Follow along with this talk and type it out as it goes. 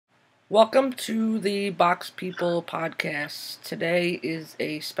Welcome to the Box People podcast. Today is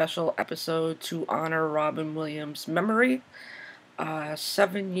a special episode to honor Robin Williams' memory.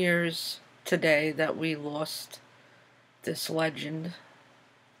 7 years today that we lost this legend,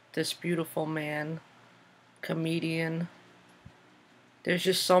 this beautiful man, comedian. There's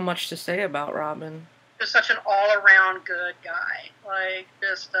just so much to say about Robin. Just such an all-around good guy.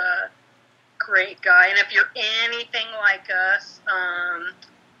 Just a great guy. And if you're anything like us,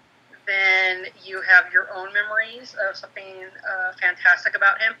 then you have your own memories of something fantastic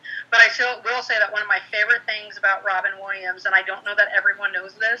about him. But I still will say that one of my favorite things about Robin Williams, and I don't know that everyone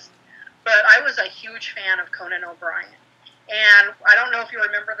knows this, but I was a huge fan of Conan O'Brien. And I don't know if you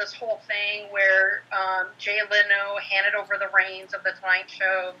remember this whole thing where Jay Leno handed over the reins of the Tonight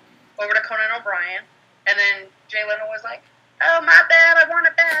Show over to Conan O'Brien, and then Jay Leno was like, "Oh, my bad, I want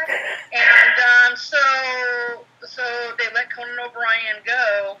it back." And so they let Conan O'Brien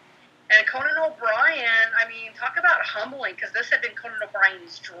go. And Conan O'Brien, I mean, talk about humbling, because this had been Conan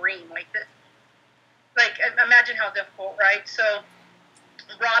O'Brien's dream. Imagine how difficult, right? So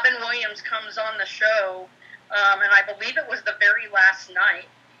Robin Williams comes on the show, and I believe it was the very last night.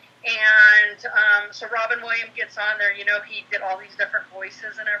 And so Robin Williams gets on there. You know, he did all these different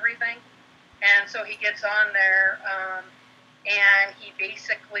voices and everything. And so he gets on there, and he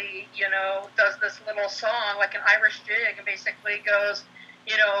basically, does this little song, like an Irish jig, and basically goes,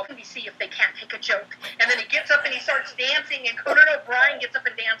 let me see if they can't take a joke. And then he gets up and he starts dancing, and Conan O'Brien gets up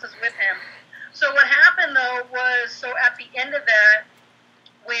and dances with him. So what happened, though, was, so at the end of that,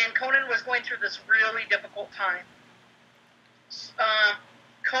 when Conan was going through this really difficult time,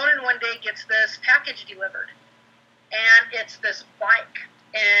 Conan one day gets this package delivered, and it's this bike.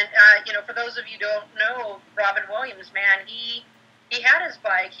 And, for those of you who don't know Robin Williams, man, he had his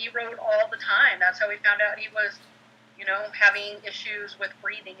bike. He rode all the time. That's how we found out he was, having issues with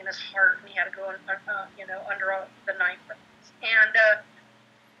breathing in his heart, and he had to go, under the knife. And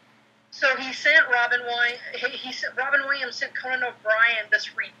so he sent Robin Williams sent Conan O'Brien this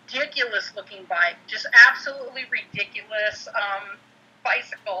ridiculous-looking bike, just absolutely ridiculous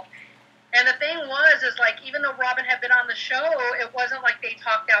bicycle. And the thing was, even though Robin had been on the show, it wasn't like they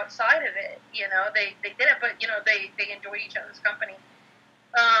talked outside of it. They did it, but, they enjoyed each other's company.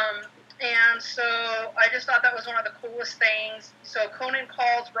 And so I just thought that was one of the coolest things. So Conan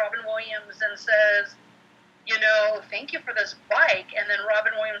calls Robin Williams and says, thank you for this bike. And then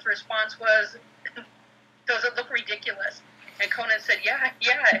Robin Williams' response was, does it look ridiculous? And Conan said, yeah,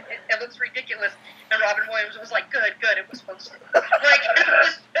 it looks ridiculous. And Robin Williams was like, good, it was supposed to.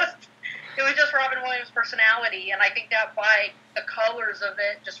 It was just Robin Williams' personality. And I think that bike, the colors of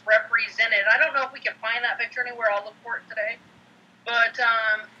it just represented, I don't know if we can find that picture anywhere, I'll look for it today. But,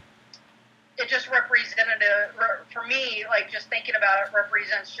 it just represented, for me, just thinking about it,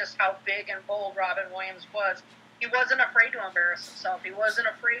 represents just how big and bold Robin Williams was. He wasn't afraid to embarrass himself. He wasn't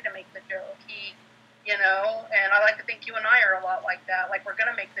afraid to make the joke. And I like to think you and I are a lot like that. Like, we're going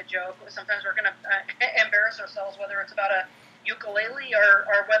to make the joke. Sometimes we're going to embarrass ourselves, whether it's about a ukulele or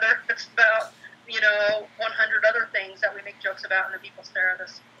whether it's about, 100 other things that we make jokes about and the people stare at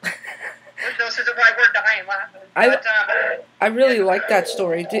us. This is why we're dying laughing. I really like that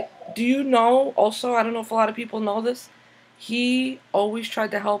story. Do you know, also, I don't know if a lot of people know this, he always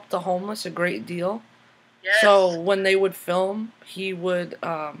tried to help the homeless a great deal. Yes. So when they would film, he would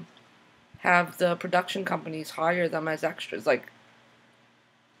have the production companies hire them as extras.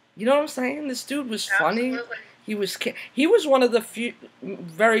 You know what I'm saying? This dude was funny. Absolutely. He was one of the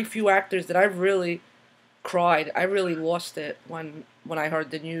very few actors that I really cried. I really lost it when I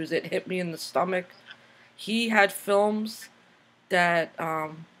heard the news. It hit me in the stomach. He had films that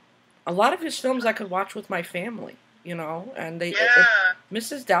a lot of his films I could watch with my family, and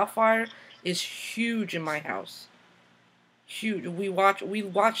Mrs. Doubtfire is huge in my house. Huge. We watch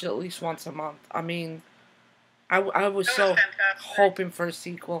it at least once a month. I mean, I was so hoping for a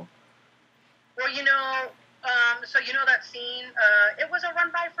sequel. Well, so that scene, it was a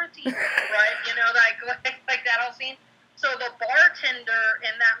run by Fritzy, right? Like that whole scene. So the bartender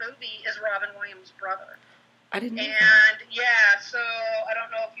in that movie is Robin Williams' brother. I didn't know that. And yeah, so I don't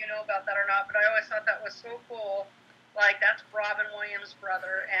know if you know about that or not, but I always thought that was so cool. That's Robin Williams'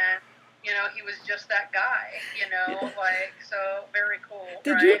 brother, and he was just that guy, so very cool,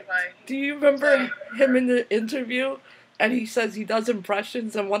 Do you remember him in the interview, and he says he does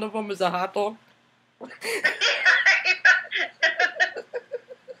impressions, and one of them is a hot dog? And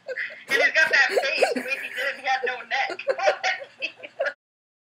he's got that face, the way he did it, he had no neck.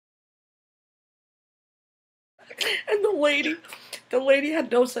 And the lady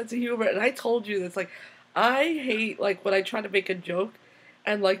had no sense of humor, and I told you this, I hate, when I try to make a joke,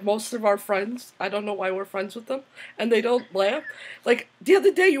 And like most of our friends, I don't know why we're friends with them, and they don't laugh. Like the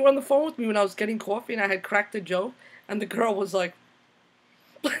other day, you were on the phone with me when I was getting coffee, and I had cracked a joke, and the girl was like,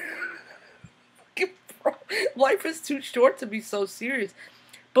 "Life is too short to be so serious."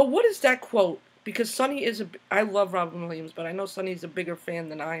 But what is that quote? Because Sonny is I love Robin Williams, but I know Sonny's a bigger fan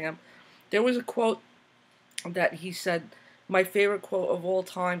than I am. There was a quote that he said, my favorite quote of all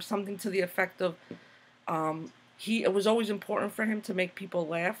time, something to the effect of, it was always important for him to make people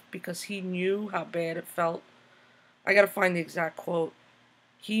laugh because he knew how bad it felt. I gotta find the exact quote.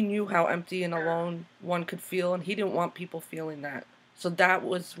 He knew how empty and alone one could feel, and he didn't want people feeling that. So that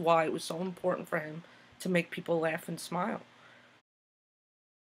was why it was so important for him to make people laugh and smile.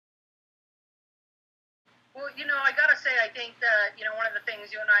 Well, I gotta say, I think that one of the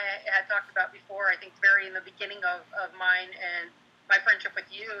things you and I had talked about before, I think very in the beginning of mine and my friendship with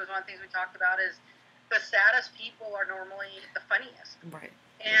you, is one of the things we talked about is the saddest people are normally the funniest. Right.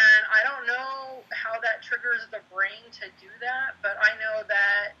 And I don't know how that triggers the brain to do that, but I know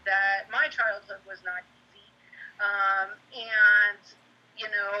that my childhood was not easy, and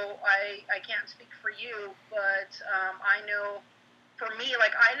I can't speak for you, but I know for me,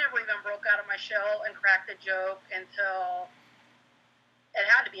 like I never even broke out of my shell and cracked a joke until it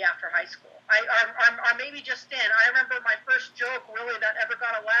had to be after high school. I maybe just in. I remember my first joke really that ever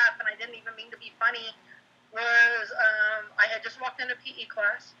got a laugh, and I didn't even mean to be funny. Was I had just walked into PE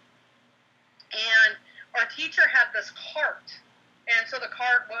class, and our teacher had this cart, and so the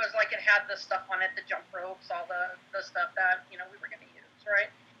cart was like it had the stuff on it, the jump ropes, all the stuff that we were going to use,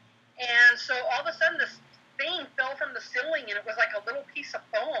 right? And so all of a sudden this thing fell from the ceiling, and it was like a little piece of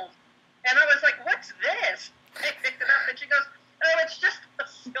foam. And I was like, "What's this?" I picked it up, and she goes, "Oh, it's just a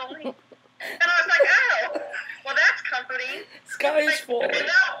ceiling." And I was like, "Oh, well, that's comforting." Sky is falling.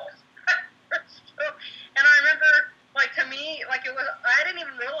 And I remember, like to me, like it was. I didn't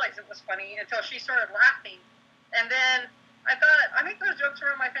even realize it was funny until she started laughing, and then I thought I make those jokes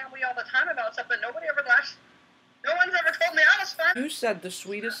around my family all the time about stuff, but nobody ever laughs. No one's ever told me that was fun. You said the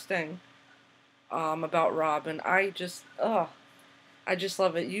sweetest thing about Robin. I just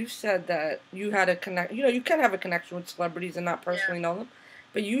love it. You said that you had a connect. You know, you can have a connection with celebrities and not personally know them,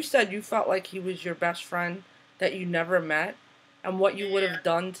 but you said you felt like he was your best friend that you never met, and what you would have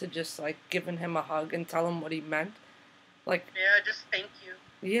done to just like giving him a hug and tell him what he meant. Like, just thank you.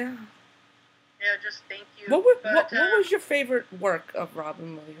 Yeah. Yeah, just thank you. What was your favorite work of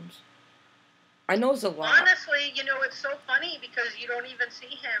Robin Williams? I know it's a lot. Honestly, it's so funny because you don't even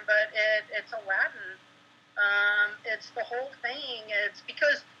see him, but it's Aladdin. It's the whole thing. It's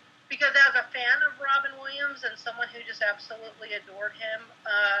because as a fan of Robin Williams and someone who just absolutely adored him,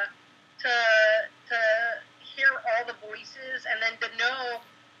 to hear all the voices and then to know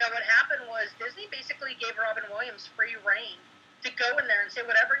that what happened was Disney basically gave Robin Williams free reign to go in there and say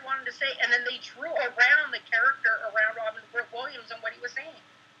whatever he wanted to say, and then they drew around the character around Robin Williams and what he was saying.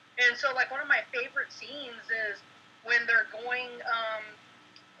 And so, like, one of my favorite scenes is when they're going,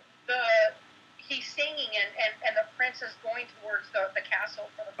 he's singing, and the prince is going towards the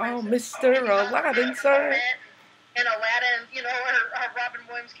castle for the princess. Oh, Mr. Aladdin, sir. And Aladdin, or Robin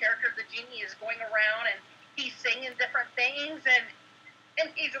Williams' character, the genie, is going around, and he's singing different things, and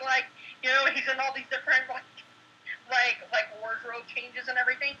he's like, he's in all these different, like wardrobe changes and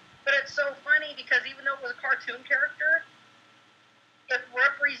everything. But it's so funny because even though it was a cartoon character, it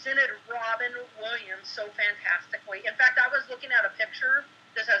represented Robin Williams so fantastically. In fact, I was looking at a picture.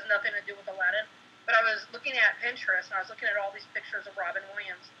 This has nothing to do with Aladdin, but I was looking at Pinterest, and I was looking at all these pictures of Robin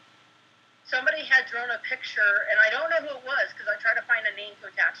Williams. Somebody had drawn a picture, and I don't know who it was because I tried to find a name to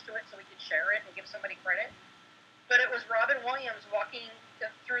attach to it so we could share it and give somebody credit. But it was Robin Williams walking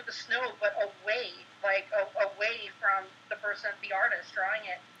through the snow, but away, away from the person, the artist drawing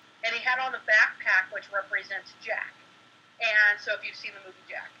it. And he had on a backpack, which represents Jack. And so if you've seen the movie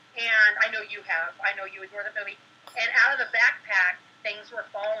Jack, and I know you have, I know you adore the movie, and out of the backpack, things were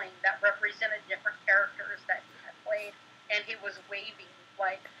falling that represented different characters that he had played, and he was waving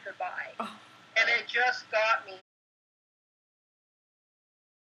like goodbye. Oh. And it just got me.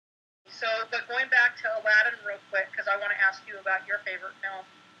 So, but going back to Aladdin real quick, because I want to ask you about your favorite film.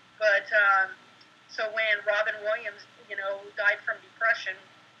 But so when Robin Williams, died from depression,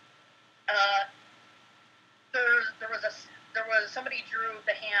 there was somebody drew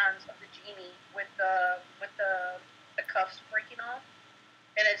the hands of the genie with the cuffs breaking off,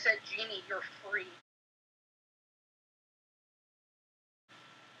 and it said, "Genie, you're free."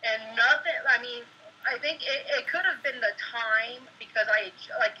 And nothing. I mean, I think it could have been the time because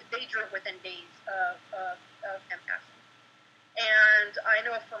they drew it within days of him passing. And I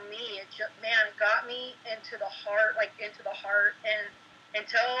know for me, it just, man, it got me into the heart, and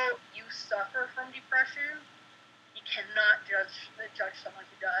until you suffer from depression, you cannot judge someone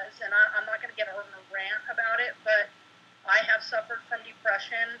who does. And I'm not going to get on a rant about it, but I have suffered from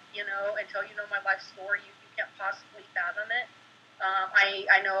depression. You know, until you know my life story, you can't possibly fathom it.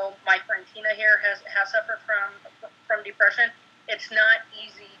 I know my friend Tina here has suffered from depression. It's not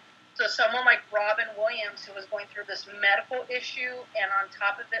easy. So someone like Robin Williams, who was going through this medical issue and on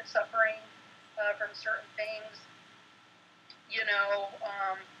top of it suffering from certain things, you know,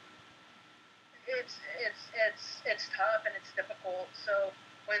 it's tough and it's difficult. So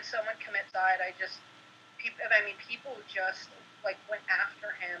when someone commits suicide, people just like went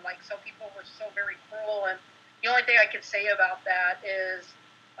after him. Like some people were so very cruel, and the only thing I could say about that is,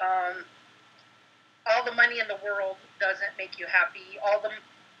 all the money in the world doesn't make you happy.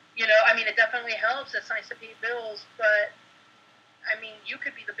 It definitely helps. It's nice to pay bills, but I mean, you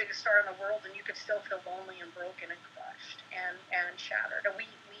could be the biggest star in the world, and you could still feel lonely and broken and crushed and shattered. And we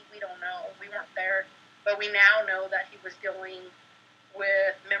don't know. We weren't there, but we now know that he was dealing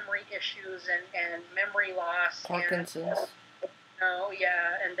with memory issues and memory loss. Parkinson's.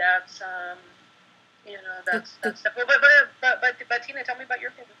 And that's that's but Tina, tell me about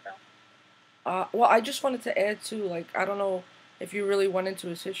your favorite film. Well, I just wanted to add too, like, I don't know if you really went into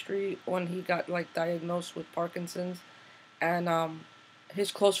his history when he got like diagnosed with Parkinson's, and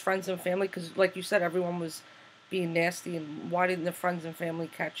his close friends and family, because like you said, everyone was being nasty, and why didn't the friends and family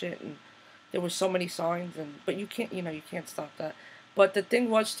catch it? And there were so many signs, but you can't, you can't stop that. But the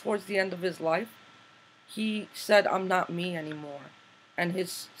thing was, towards the end of his life, he said, "I'm not me anymore," and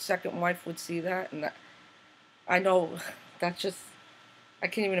his second wife would see that, and I know that's just, I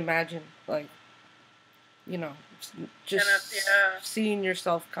can't even imagine, like, just seeing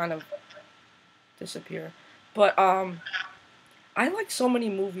yourself kind of disappear. But I like so many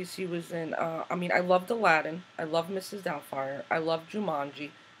movies he was in. I loved Aladdin. I loved Mrs. Doubtfire. I loved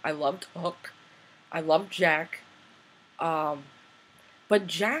Jumanji. I loved Hook. I loved Jack. Um, but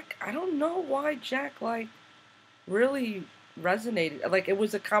Jack, I don't know why Jack like really resonated. Like it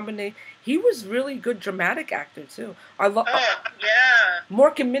was a combination. He was really good dramatic actor too. I love. Oh yeah.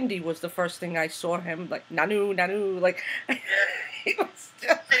 Mork and Mindy was the first thing I saw him like Nanu Nanu like. He was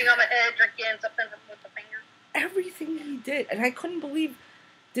just sitting on the head drinking something with the finger. Everything he did, and I couldn't believe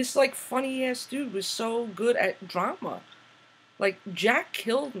this like funny ass dude was so good at drama. Like Jack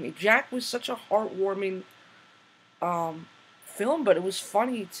killed me. Jack was such a heartwarming film, but it was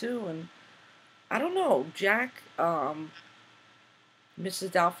funny too, and I don't know, Jack, Mrs.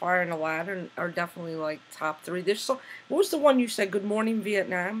 Doubtfire, and Aladdin are definitely like top three. What was the one you said? Good Morning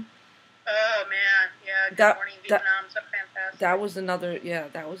Vietnam. Oh man, yeah. Good Morning Vietnam's so fantastic. That was another good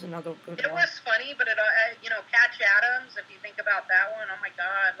one. It was funny, but Patch Adams. If you think about that one, oh my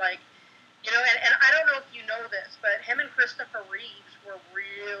God, like, and I don't know if you know this, but him and Christopher Reeves were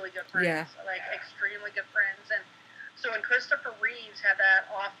really good friends. Yeah. Like extremely good friends, and so when Christopher Reeves had that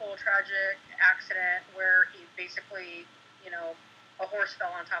awful, tragic accident where he basically, a horse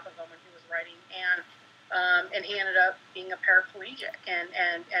fell on top of him when he was riding, and he ended up being a paraplegic and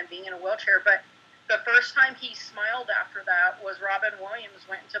being in a wheelchair. But the first time he smiled after that was Robin Williams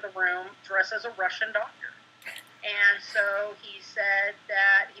went into the room dressed as a Russian doctor. And so he said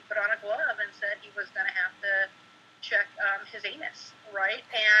that he put on a glove and said he was going to have to check his anus, right?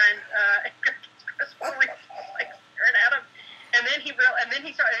 And Christopher Reeves was like staring at him. And then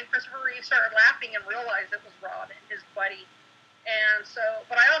Christopher Reeves started laughing and realized it was Robin, his buddy. And so,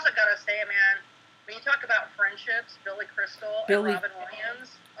 but I also got to say, man, when you talk about friendships, Billy Crystal and Robin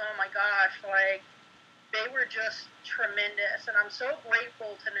Williams, oh my gosh, like, they were just tremendous. And I'm so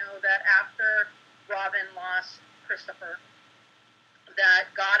grateful to know that after Robin lost Christopher, that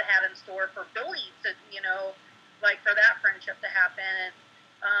God had in store for Billy to, for that friendship to happen. And,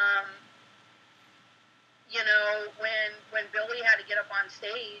 when Billy had to get up on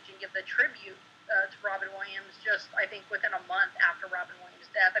stage and give the tribute to Robin Williams, just, I think, within a month after Robin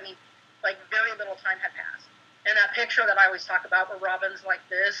Williams' death, I mean, like, very little time had passed. And that picture that I always talk about where Robin's like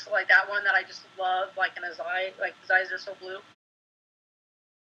this, like that one that I just love, like in his eyes are so blue.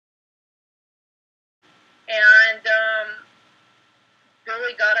 And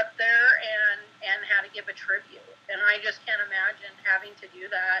Billy got up there and had to give a tribute. And I just can't imagine having to do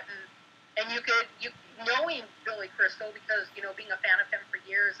that. And knowing Billy Crystal, because, being a fan of him for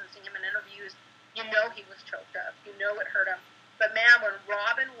years and seeing him in interviews, he was choked up. It hurt him. But man, when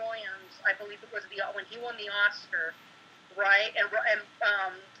Robin Williams, I believe it was when he won the Oscar, right? And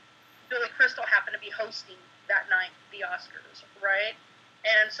Billy Crystal happened to be hosting that night the Oscars, right?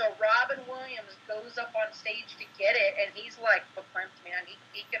 And so Robin Williams goes up on stage to get it, and he's like verklempt, man.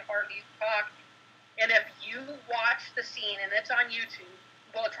 He can hardly talk. And if you watch the scene, and it's on YouTube,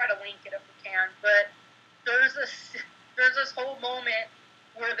 we'll try to link it if we can. But there's this whole moment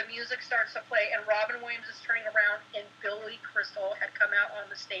where the music starts to play, and Robin Williams is turning around, and Billy Crystal had come out on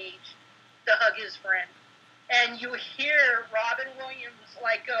the stage to hug his friend, and you hear Robin Williams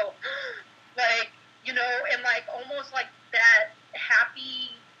like go, like, and like almost like that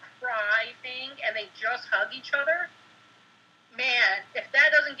happy cry thing, and they just hug each other. Man, if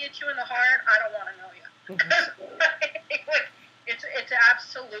that doesn't get you in the heart, I don't want to know you. Like, it's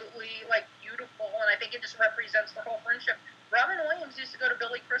absolutely like beautiful, and I think it just represents the whole friendship. Robin Williams used to go to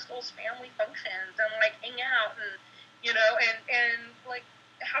Billy Crystal's family functions and like hang out, and and like,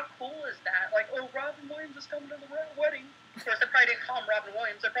 how cool is that? Like, oh, Robin Williams is coming to the wedding. Of course, they probably didn't call him Robin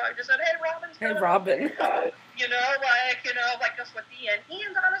Williams. They probably just said, "Hey, Robin's coming." Hey, Robin. Like us with Ian.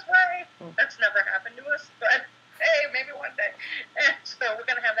 Ian's on his way. That's never happened to us, but hey, maybe one day. And so we're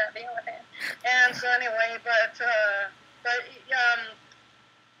gonna have that deal with him. And so anyway,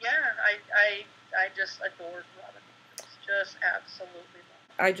 yeah, I just adored Robin. Just absolutely.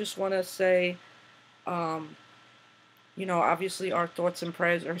 I just want to say, obviously our thoughts and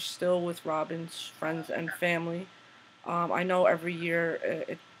prayers are still with Robin's friends and family. I know every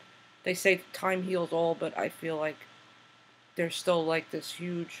year they say time heals all, but I feel like there's still like this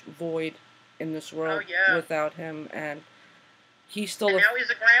huge void in this world without him, and he still. And now he's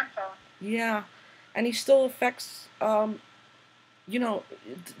a grandpa. Yeah, and he still affects, the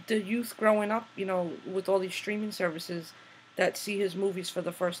youth growing up, with all these streaming services that see his movies for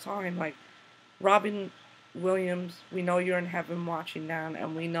the first time. Like, Robin Williams, we know you're in heaven watching down,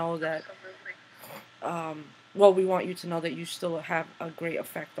 and we know that, we want you to know that you still have a great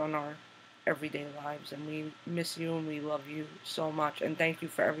effect on our everyday lives, and we miss you and we love you so much, and thank you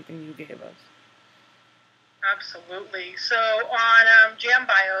for everything you gave us. Absolutely. So on Jam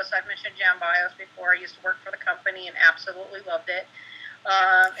Bios, I've mentioned Jam Bios before. I used to work for the company and absolutely loved it.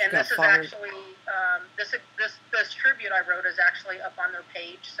 And this is actually this tribute I wrote is actually up on their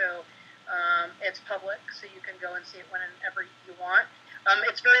page, so it's public, so you can go and see it whenever you want.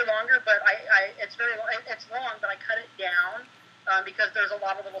 It's very longer, but it's long, but I cut it down because there's a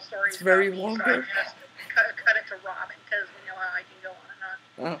lot of little stories. It's very longer. So I just cut it to Robin because we know how I can go on and on.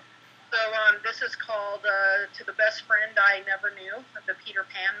 Oh. So this is called To the Best Friend I Never Knew, the Peter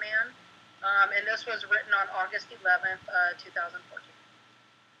Pan Man. And this was written on August 11th, 2014.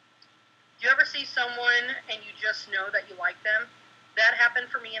 Do you ever see someone and you just know that you like them? That happened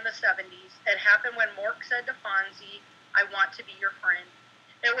for me in the 70s. It happened when Mork said to Fonzie, "I want to be your friend."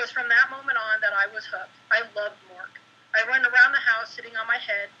 It was from that moment on that I was hooked. I loved Mork. I ran around the house sitting on my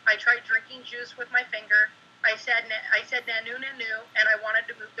head. I tried drinking juice with my finger. I said nanu nanu, and I wanted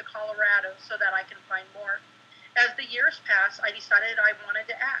to move to Colorado so that I can find more. As the years passed, I decided I wanted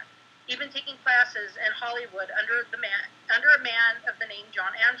to act, even taking classes in Hollywood under a man of the name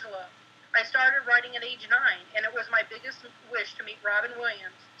John Angelo. I started writing at age 9, and it was my biggest wish to meet Robin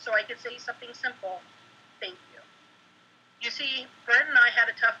Williams so I could say something simple: thank you. You see, Brent and I had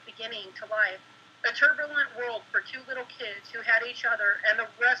a tough beginning to life. A turbulent world for two little kids who had each other, and the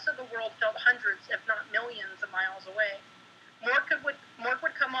rest of the world felt hundreds, if not millions, of miles away. Mork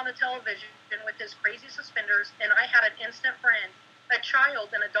would come on the television with his crazy suspenders, and I had an instant friend, a child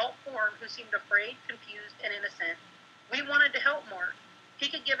in adult form who seemed afraid, confused, and innocent. We wanted to help Mork. He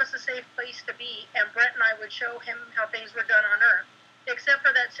could give us a safe place to be, and Brent and I would show him how things were done on Earth, except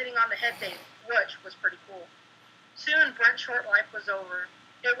for that sitting on the head thing, which was pretty cool. Soon, Brent's short life was over.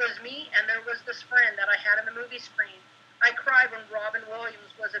 It was me, and there was this friend that I had in the movie screen. I cried when Robin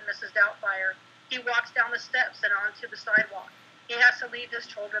Williams was in Mrs. Doubtfire. He walks down the steps and onto the sidewalk. He has to leave his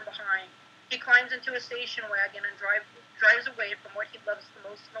children behind. He climbs into a station wagon and drives away from what he loves the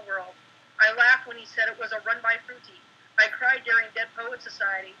most in the world. I laughed when he said it was a run by Fruity. I cried during Dead Poet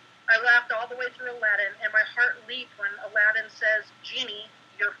Society. I laughed all the way through Aladdin, and my heart leaped when Aladdin says, "Genie,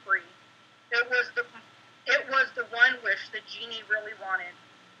 you're free." It was the one wish the genie really wanted.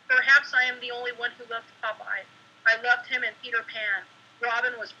 Perhaps I am the only one who loved Popeye. I loved him in Peter Pan.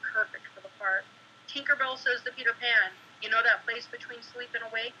 Robin was perfect for the part. Tinkerbell says to Peter Pan, "You know that place between sleep and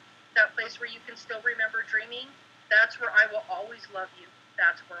awake? That place where you can still remember dreaming? That's where I will always love you.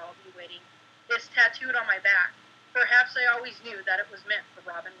 That's where I'll be waiting." It's tattooed on my back. Perhaps I always knew that it was meant for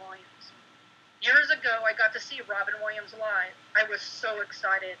Robin Williams. Years ago, I got to see Robin Williams live. I was so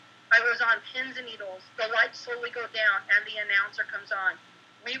excited. I was on pins and needles. The lights slowly go down, and the announcer comes on.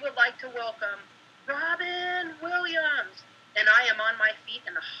 "We would like to welcome Robin Williams." And I am on my feet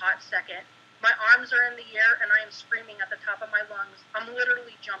in a hot second. My arms are in the air, and I am screaming at the top of my lungs. I'm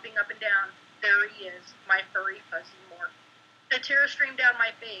literally jumping up and down. There he is, my furry, fuzzy Mork. The tears streamed down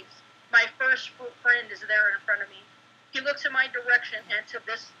my face. My first friend is there in front of me. He looks in my direction, and to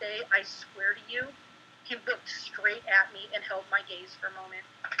this day, I swear to you, he looked straight at me and held my gaze for a moment.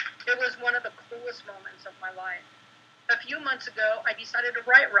 It was one of the coolest moments of my life. A few months ago, I decided to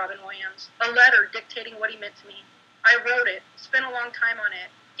write Robin Williams a letter dictating what he meant to me. I wrote it, spent a long time on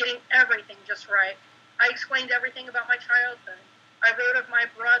it, getting everything just right. I explained everything about my childhood. I wrote of my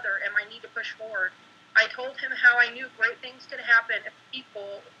brother and my need to push forward. I told him how I knew great things could happen if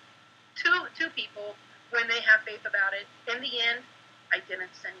people, two people, when they have faith about it. In the end, I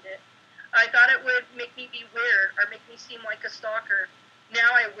didn't send it. I thought it would make me be weird or make me seem like a stalker.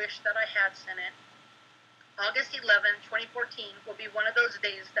 Now I wish that I had sent it. August 11, 2014 will be one of those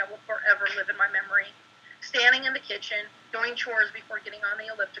days that will forever live in my memory. Standing in the kitchen, doing chores before getting on the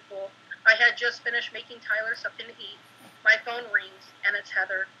elliptical, I had just finished making Tyler something to eat. My phone rings, and it's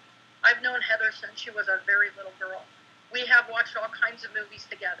Heather. I've known Heather since she was a very little girl. We have watched all kinds of movies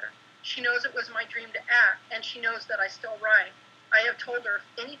together. She knows it was my dream to act, and she knows that I still write. I have told her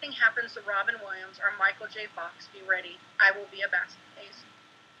if anything happens to Robin Williams or Michael J. Fox, be ready. I will be a basket case.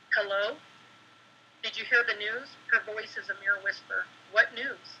 Hello? Did you hear the news? Her voice is a mere whisper. What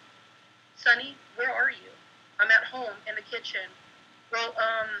news? Sonny, where are you? I'm at home in the kitchen. Well,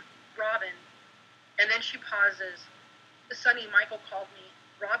 Robin. And then she pauses. Sonny, Michael called me.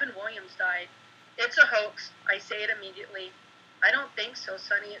 Robin Williams died. It's a hoax. I say it immediately. I don't think so,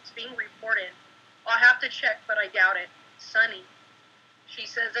 Sonny. It's being reported. I'll have to check, but I doubt it. Sonny. She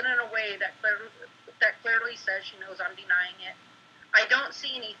says it in a way that clearly says she knows I'm denying it. I don't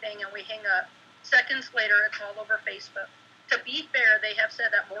see anything, and we hang up. Seconds later, it's all over Facebook. To be fair, they have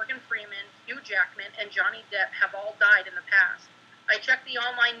said that Morgan Freeman, Hugh Jackman, and Johnny Depp have all died in the past. I checked the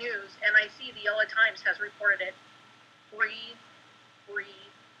online news, and I see the LA Times has reported it. Breathe,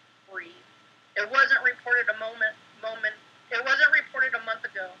 breathe, breathe. It wasn't reported It wasn't reported a month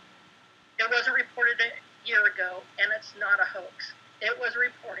ago. It wasn't reported a year ago, and it's not a hoax. It was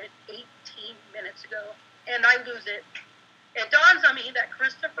reported 18 minutes ago, and I lose it. It dawns on me that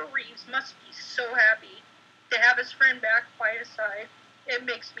Christopher Reeves must be so happy to have his friend back by his side. It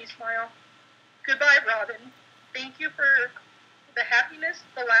makes me smile. Goodbye, Robin. Thank you for the happiness,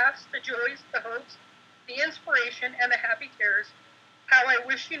 the laughs, the joys, the hopes, the inspiration, and the happy tears. How I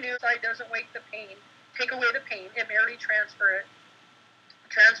wish you knew side doesn't take away the pain, and merely transfer it.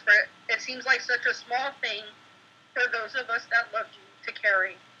 It seems like such a small thing for those of us that loved you to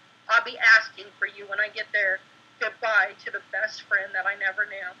carry. I'll be asking for you when I get there. Goodbye to the best friend that I never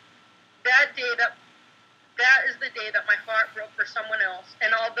knew. That is the day that my heart broke for someone else.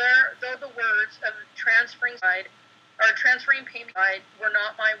 And although the words of transferring pain were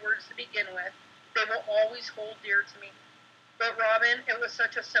not my words to begin with, they will always hold dear to me. But Robin, it was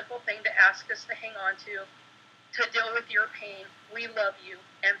such a simple thing to ask us to hang on to deal with your pain. We love you,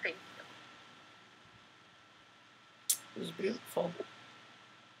 and thank you. It was beautiful.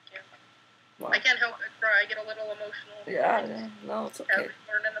 Wow. I can't help but cry. I get a little emotional. Yeah, no, it's okay. As we've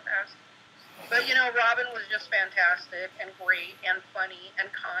learned in the past. But, Robin was just fantastic and great and funny and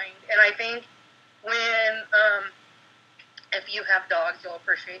kind. And I think when, if you have dogs, you'll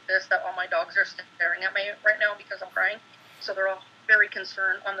appreciate this, that all my dogs are staring at me right now because I'm crying. So they're all very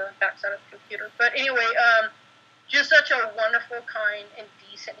concerned on the backside of the computer. But anyway, just such a wonderful, kind, and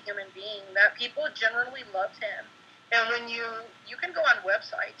decent human being that people generally loved him. And when you can go on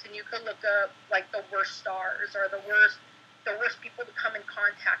websites and you can look up like the worst stars or the worst people to come in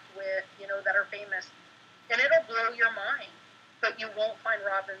contact with, that are famous, and it'll blow your mind. But you won't find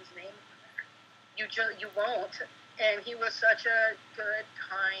Robin's name there. You won't. And he was such a good,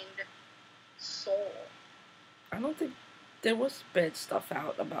 kind soul. I don't think there was bad stuff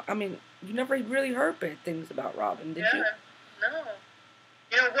out about. I mean, you never really heard bad things about Robin, did you? No.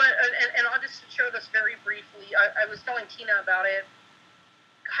 You know what, and I'll just share this very briefly. I was telling Tina about it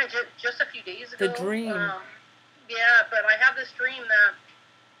just a few days ago. The dream. Yeah, but I have this dream that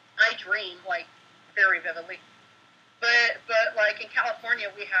I dream, like, very vividly. But like, in California,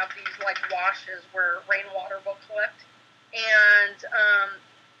 we have these, like, washes where rainwater will collect. And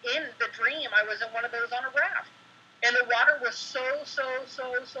in the dream, I was in one of those on a raft. And the water was so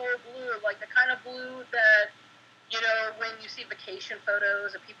blue, like the kind of blue that, when you see vacation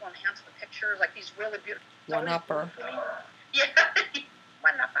photos and people enhance the pictures, like these really beautiful... One-upper. Yeah,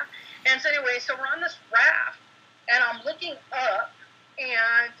 one-upper. And so anyway, so we're on this raft, and I'm looking up,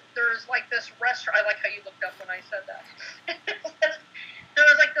 and there's like this restaurant. I like how you looked up when I said that. There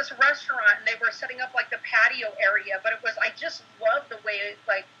was like this restaurant, and they were setting up like the patio area, but I just loved the way,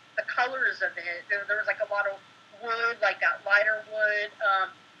 like, the colors of it. There was like a lot of wood, like that lighter wood,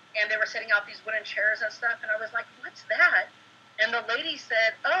 and they were setting out these wooden chairs and stuff, and I was like, what's that? And the lady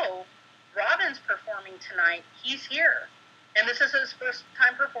said, oh, Robin's performing tonight. He's here. And this is his first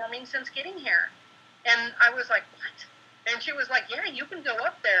time performing since getting here. And I was like, what? And she was like, yeah, you can go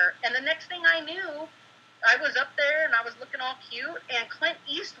up there. And the next thing I knew, I was up there and I was looking all cute. And Clint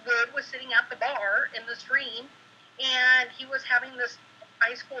Eastwood was sitting at the bar in the stream. And he was having this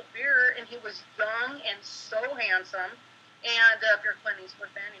ice cold beer. And he was young and so handsome. And if you're a Clint Eastwood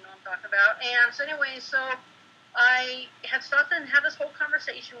fan, you know what I'm talking about. And so anyway, so I had stopped and had this whole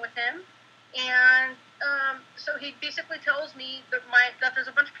conversation with him. And so he basically tells me that there's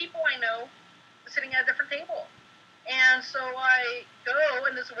a bunch of people I know sitting at a different table. And so I go,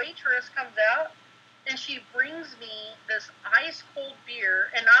 and this waitress comes out, and she brings me this ice cold beer.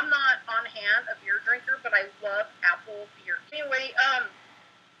 And I'm not on hand a beer drinker, but I love apple beer. Anyway,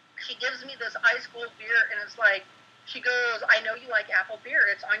 she gives me this ice cold beer, and it's like, she goes, I know you like apple beer.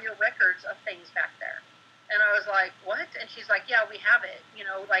 It's on your records of things back there. And I was like, what? And she's like, yeah, we have it. You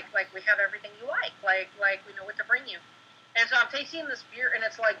know, like we have everything you like. Like we know what to bring you. And so I'm tasting this beer, and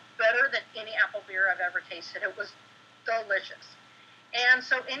it's like better than any apple beer I've ever tasted. It was delicious. And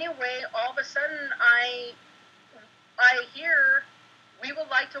so anyway, all of a sudden I hear, we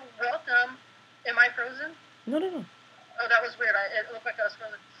would like to welcome, am I frozen? No, no, no. Oh, that was weird. It looked like I was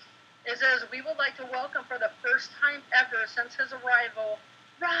frozen. It says, we would like to welcome for the first time ever since his arrival,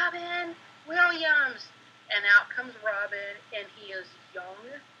 Robin Williams. And out comes Robin, and he is young,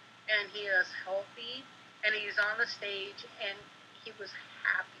 and he is healthy, and he's on the stage, and he was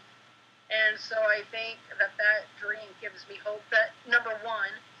happy. And so I think that dream gives me hope that, number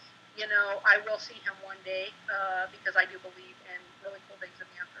one, you know, I will see him one day, because I do believe in really cool things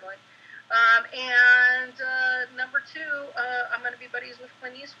in the afterlife. And number two, I'm going to be buddies with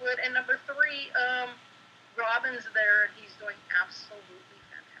Clint Eastwood. And number three, Robin's there, and he's doing absolutely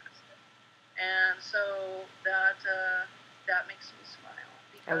fantastic. And so that makes me smile,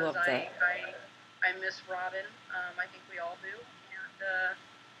 because I miss Robin. I think we all do. And,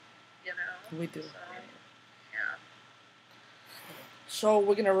 you know. We do. So, yeah. So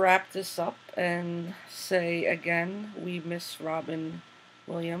we're going to wrap this up and say again, we miss Robin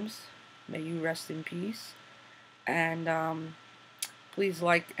Williams. May you rest in peace. And please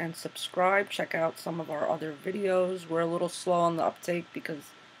like and subscribe. Check out some of our other videos. We're a little slow on the uptake because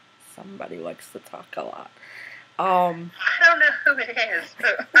somebody likes to talk a lot. I don't know who it is,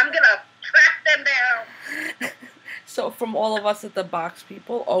 but I'm going to track them down. So from all of us at the Box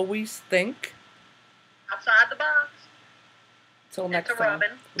people, always think outside the box. Till next time. Robin.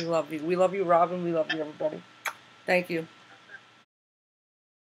 We love you. We love you, Robin. We love you, everybody. Thank you.